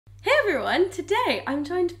Hey everyone, today I'm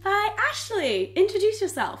joined by Ashley. Introduce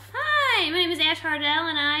yourself. Hi, my name is Hardell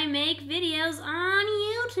and I make videos on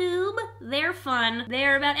YouTube. They're fun.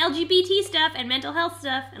 They're about LGBT stuff and mental health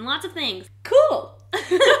stuff and lots of things. Cool.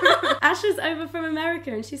 Ash is over from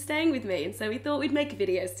America and she's staying with me, and so we thought we'd make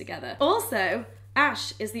videos together. Also,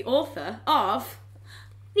 Ash is the author of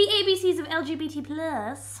The ABCs of LGBT+.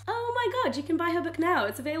 Oh my god, you can buy her book now.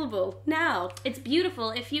 It's available now. It's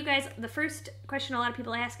beautiful. If you guys, the first question a lot of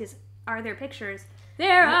people ask is, are there pictures?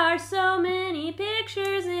 There are so many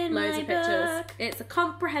pictures in Loads my of pictures. book. It's a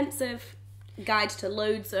comprehensive guide to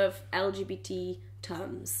loads of LGBT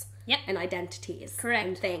terms. Yep. And identities. Correct.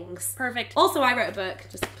 And things. Perfect. Also, I wrote a book,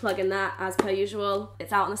 just plugging that as per usual.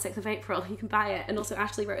 It's out on the 6th of April. You can buy it. And also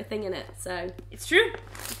Ashley wrote a thing in it, so... It's true.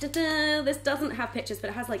 Ta-da! This doesn't have pictures,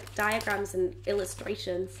 but it has like diagrams and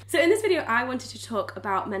illustrations. So in this video, I wanted to talk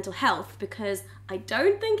about mental health because I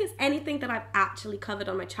don't think it's anything that I've actually covered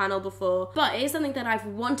on my channel before, but it is something that I've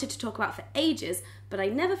wanted to talk about for ages, but I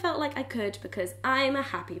never felt like I could because I'm a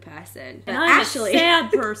happy person. And I'm a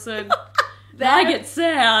sad person. I get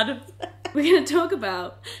sad. We're going to talk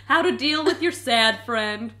about how to deal with your sad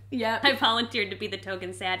friend. Yep. I volunteered to be the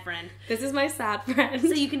token sad friend. This is my sad friend.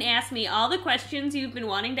 So you can ask me all the questions you've been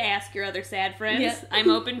wanting to ask your other sad friends. Yep.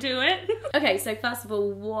 I'm open to it. Okay, so first of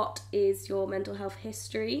all, what is your mental health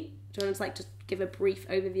history? Do you want to just give a brief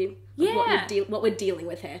overview of what we're dealing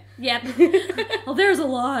with here? Yep. Well, there's a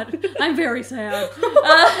lot. I'm very sad.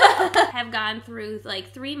 Have gone through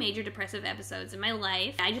like 3 major depressive episodes in my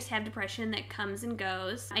life. I just have depression that comes and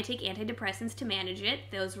goes. I take antidepressants to manage it.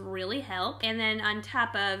 Those really help. And then on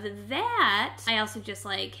top of that, I also just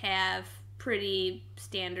like have pretty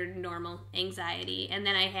standard normal anxiety, and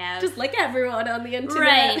then I have just like everyone on the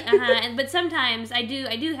internet, right? But sometimes I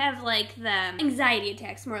do have like the anxiety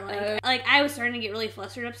attacks, more like I was starting to get really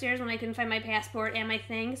flustered upstairs when I couldn't find my passport and my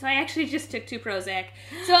thing, so I actually just took 2 Prozac.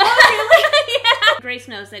 So yeah. Grace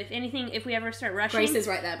knows that if we ever start rushing, Grace is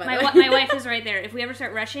right there. My wife is right there. If we ever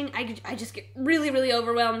start rushing, I just get really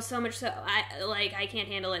overwhelmed, so much so I can't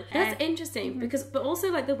handle it. That's interesting but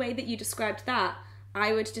also like the way that you described that,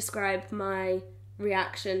 I would describe my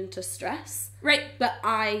reaction to stress. Right. But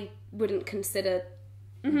I wouldn't consider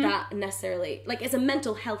that necessarily, like, it's a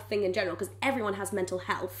mental health thing in general, because everyone has mental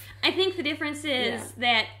health. I think the difference is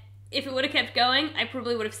that if it would have kept going, I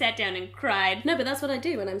probably would have sat down and cried. No, but that's what I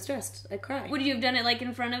do when I'm stressed. I cry. Would you have done it, like,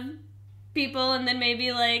 in front of people, and then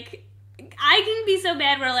maybe, like... I can be so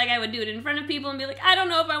bad where, like, I would do it in front of people and be like, I don't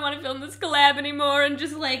know if I want to film this collab anymore, and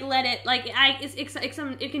just, like, let it, like,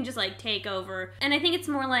 it can just, like, take over. And I think it's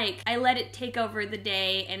more like, I let it take over the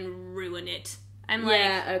day and ruin it. I'm like...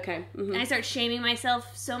 Yeah, okay. And I start shaming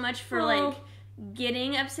myself so much for, like,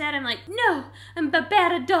 getting upset. I'm like, no, I'm a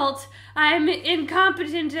bad adult. I'm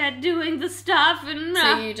incompetent at doing the stuff, and...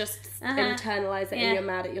 So you just internalize it and you're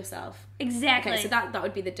mad at yourself. Exactly. Okay, so that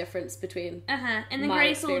would be the difference between and then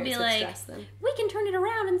Grace will be like, we can turn it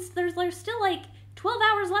around, and there's still like 12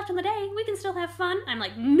 hours left in the day. We can still have fun. I'm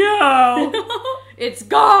like, no, it's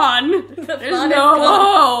gone. There's no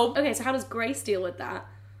hope. Okay, so how does Grace deal with that?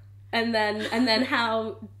 And then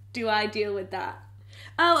how do I deal with that?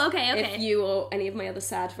 Oh, okay. If you or any of my other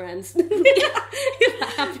sad friends.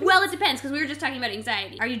 Well, it depends, because we were just talking about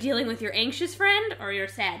anxiety. Are you dealing with your anxious friend or your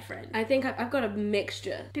sad friend? I think I've got a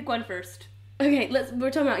mixture. Pick one first. Okay,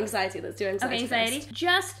 we're talking about anxiety. Let's do anxiety. Okay, anxiety. First.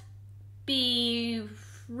 Just be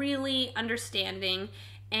really understanding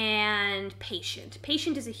and patient.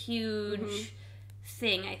 Patient is a huge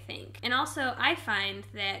thing, I think. And also, I find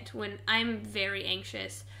that when I'm very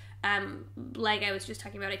anxious, like I was just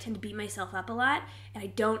talking about, I tend to beat myself up a lot, and I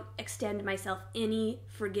don't extend myself any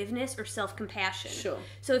forgiveness or self-compassion. Sure.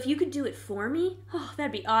 So if you could do it for me,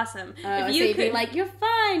 that'd be awesome. If you could be like, you're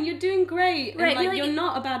fine, you're doing great, and like you're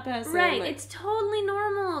not a bad person. Right, like, it's totally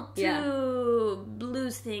normal to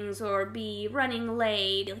lose things or be running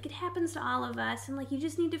late. Like, it happens to all of us, and like, you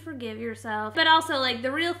just need to forgive yourself. But also, like,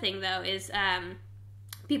 the real thing though is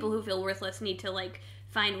people who feel worthless need to like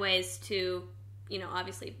find ways to, you know,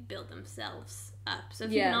 obviously build themselves up. So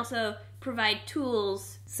if you can also provide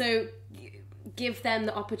tools. So give them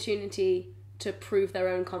the opportunity to prove their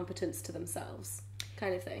own competence to themselves,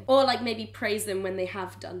 kind of thing. Or like maybe praise them when they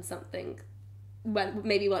have done something, when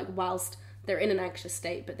maybe like whilst they're in an anxious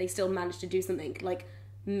state, but they still manage to do something. Like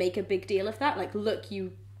make a big deal of that. Like, look,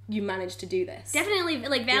 you managed to do this. Definitely,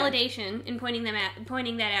 like, validation and pointing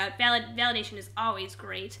that out. Validation is always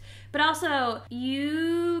great. But also,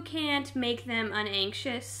 you can't make them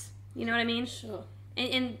unanxious. You know what I mean? Sure.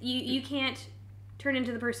 And you can't turn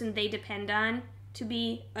into the person they depend on to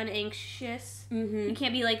be unanxious. Mm-hmm. You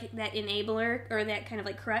can't be like that enabler or that kind of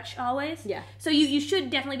like crutch always. Yeah. So you should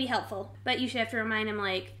definitely be helpful, but you should have to remind them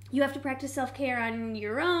like you have to practice self-care on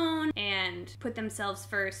your own and put themselves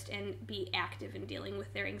first and be active in dealing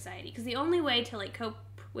with their anxiety. Because the only way to like cope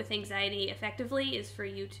with anxiety effectively is for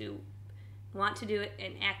you to want to do it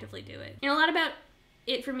and actively do it. And a lot about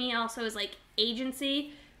it for me also is like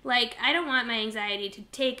agency. Like, I don't want my anxiety to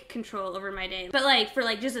take control over my day. But, like, for,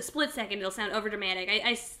 like, just a split second, it'll sound overdramatic.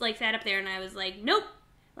 I like, sat up there and I was like, nope.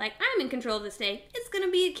 Like, I'm in control of this day. It's gonna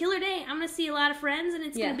be a killer day. I'm gonna see a lot of friends and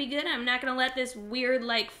it's gonna be good. I'm not gonna let this weird,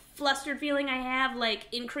 like, flustered feeling I have, like,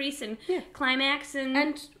 increase and climax and...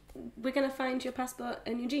 And we're gonna find your passport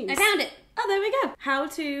and your jeans. I found it! Oh, there we go. How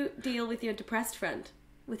to deal with your depressed friend.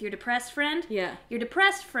 With your depressed friend? Yeah. Your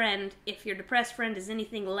depressed friend, if your depressed friend is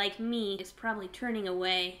anything like me, is probably turning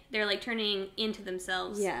away. They're like turning into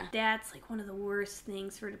themselves. Yeah. That's like one of the worst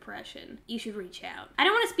things for depression. You should reach out. I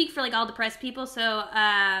don't want to speak for like all depressed people, so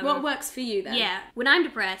what works for you then? Yeah. When I'm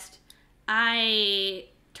depressed, I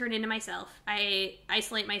turn into myself. I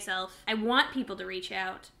isolate myself. I want people to reach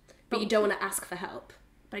out. But you don't want to ask for help.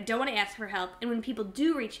 But I don't want to ask for help. And when people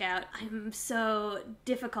do reach out, I'm so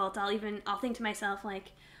difficult. I'll think to myself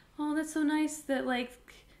like, oh, that's so nice that like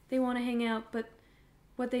they want to hang out, but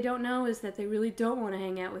what they don't know is that they really don't want to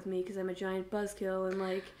hang out with me because I'm a giant buzzkill and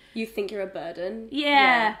like... You think you're a burden?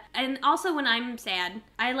 Yeah. And also when I'm sad,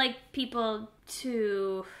 I like people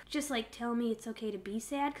to just like tell me it's okay to be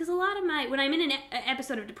sad, because a lot of when I'm in an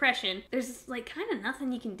episode of depression, there's like kind of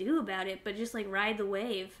nothing you can do about it but just like ride the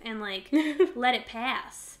wave and like let it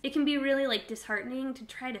pass. It can be really like disheartening to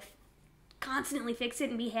try to constantly fix it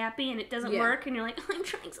and be happy, and it doesn't work, and you're like, oh, I'm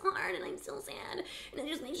trying so hard and I'm still sad and it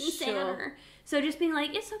just makes me sadder. So just being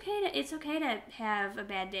like, it's okay to have a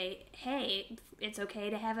bad day. Hey, it's okay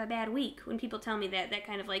to have a bad week. When people tell me that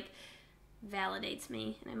kind of like validates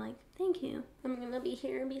me, and I'm like, thank you. I'm gonna be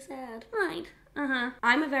here and be sad. Right.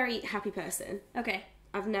 I'm a very happy person. Okay.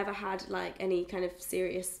 I've never had like any kind of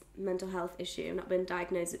serious mental health issue. I've not been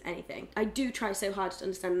diagnosed with anything. I do try so hard to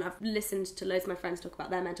understand, and I've listened to loads of my friends talk about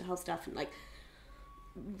their mental health stuff and like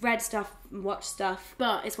read stuff and watched stuff.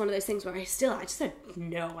 But it's one of those things where I just had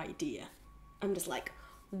no idea. I'm just like,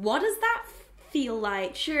 what does that feel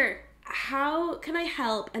like? Sure. How can I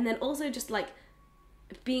help? And then also just like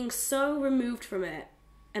being so removed from it.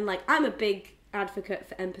 And like, I'm a big advocate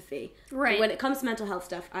for empathy. Right. But when it comes to mental health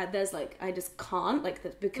stuff, I just can't,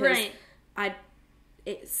 like, because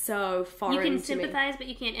it's so foreign to me. You can sympathize, but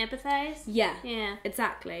you can't empathize? Yeah. Yeah.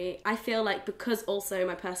 Exactly. I feel like because also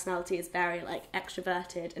my personality is very, like,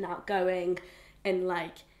 extroverted and outgoing, and,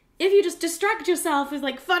 like, if you just distract yourself with,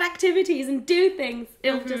 like, fun activities and do things,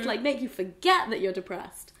 it'll just, like, make you forget that you're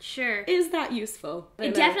depressed. Sure. Is that useful?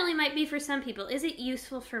 It definitely might be for some people. Is it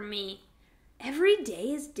useful for me? Every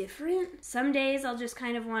day is different. Some days I'll just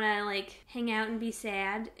kind of want to, like, hang out and be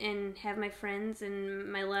sad and have my friends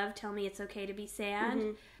and my love tell me it's okay to be sad.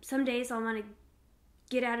 Mm-hmm. Some days I'll want to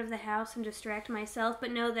get out of the house and distract myself,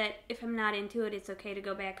 but know that if I'm not into it, it's okay to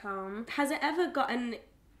go back home. Has it ever gotten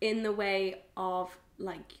in the way of,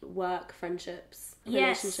 like, work, friendships,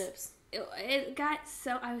 relationships? Yes. It got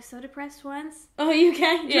so... I was so depressed once. Oh, are you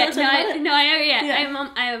okay? I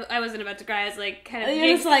wasn't about to cry. I was like kind of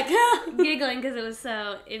giggling because it was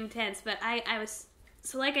so intense. But I was...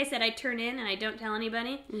 So like I said, I turn in and I don't tell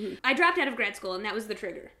anybody. Mm-hmm. I dropped out of grad school and that was the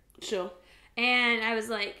trigger. Sure. And I was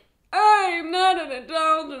like, I'm not an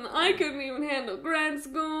adult and I couldn't even handle grad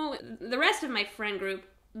school. The rest of my friend group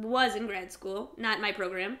was in grad school. Not my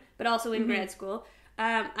program, but also in grad school.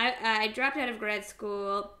 I dropped out of grad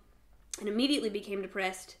school and immediately became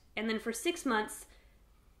depressed, and then for 6 months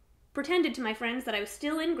pretended to my friends that I was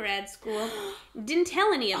still in grad school. Didn't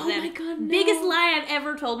tell any of them. Oh my God, no. Biggest lie I've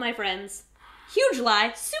ever told my friends. Huge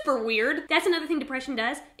lie. Super weird. That's another thing depression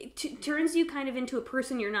does. It turns you kind of into a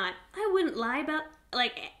person you're not. I wouldn't lie about,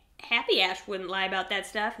 like, Happy Ash wouldn't lie about that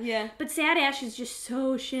stuff. Yeah. But Sad Ash is just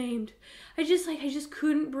so ashamed. I just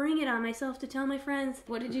couldn't bring it on myself to tell my friends.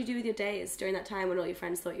 What did you do with your days during that time when all your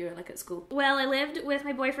friends thought you were, like, at school? Well, I lived with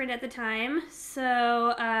my boyfriend at the time,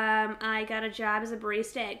 so I got a job as a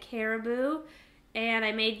barista at Caribou, and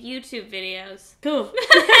I made YouTube videos. Cool.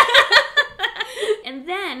 And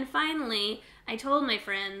then, finally, I told my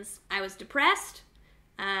friends I was depressed,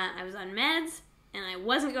 I was on meds, and I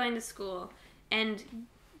wasn't going to school. And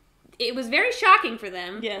it was very shocking for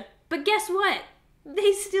them. Yeah. But guess what?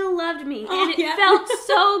 They still loved me, and it yeah. felt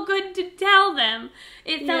so good to tell them.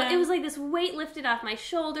 It was like this weight lifted off my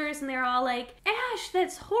shoulders, and they're all like, Ash,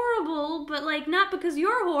 that's horrible, but like not because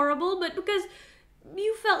you're horrible, but because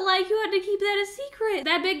you felt like you had to keep that a secret.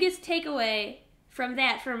 That biggest takeaway from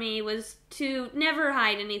that for me was to never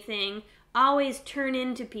hide anything, always turn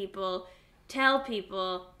into people, tell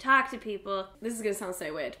people, talk to people. This is going to sound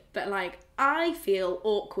so weird, but like, I feel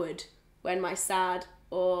awkward when my sad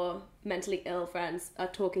or mentally ill friends are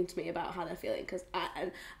talking to me about how they're feeling, because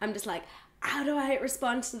I'm just like, how do I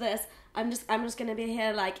respond to this? I'm just going to be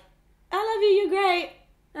here like, I love you, you're great.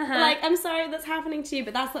 Like, I'm sorry that's happening to you,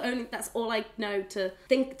 but that's all I know to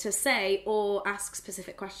think to say, or ask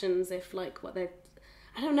specific questions if like what they're,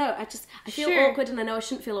 I don't know, I feel awkward, and I know I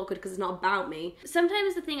shouldn't feel awkward because it's not about me.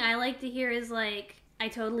 Sometimes the thing I like to hear is like, I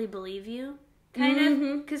totally believe you, kind of,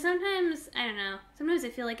 because sometimes, I don't know, sometimes I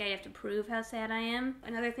feel like I have to prove how sad I am.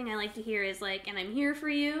 Another thing I like to hear is like, and I'm here for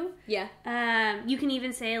you. Yeah. You can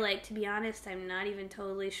even say like, to be honest, I'm not even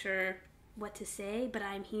totally sure what to say, but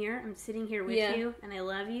I'm here, I'm sitting here with you, and I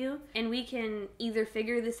love you, and we can either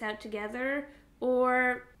figure this out together,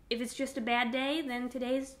 or if it's just a bad day, then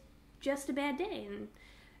today's just a bad day,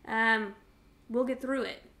 and we'll get through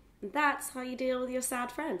it. That's how you deal with your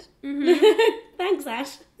sad friend. Thanks,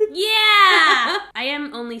 Ash. Yeah! I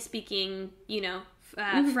am only speaking,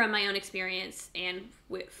 from my own experience and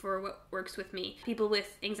for what works with me. People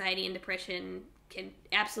with anxiety and depression can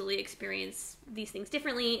absolutely experience these things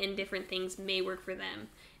differently, and different things may work for them.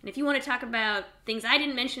 And if you want to talk about things I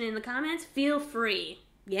didn't mention in the comments, feel free.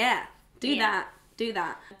 Yeah, do that.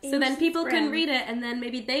 So then people can read it, and then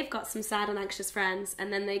maybe they've got some sad and anxious friends,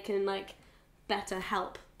 and then they can like better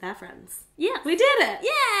help their friends. Yeah, we did it.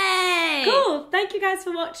 Yay! Cool. Thank you guys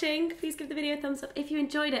for watching. Please give the video a thumbs up if you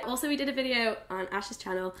enjoyed it. Also, we did a video on Ash's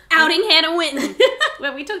channel, outing Hannah Witton,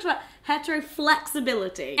 where we talked about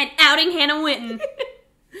heteroflexibility and outing Hannah Witton.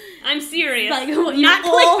 I'm serious, like, not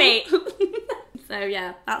clickbait. So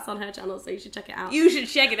yeah, that's on her channel, so you should check it out. You should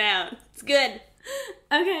check it out. It's good.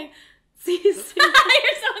 Okay, see you soon.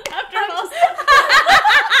 You're so uncomfortable.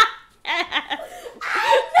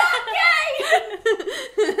 Not gay.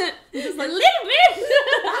 Just a little bit.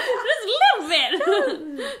 Just a little bit.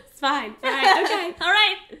 It's fine. Okay. All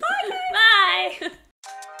right. Bye.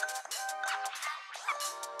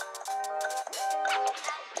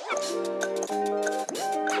 Bye.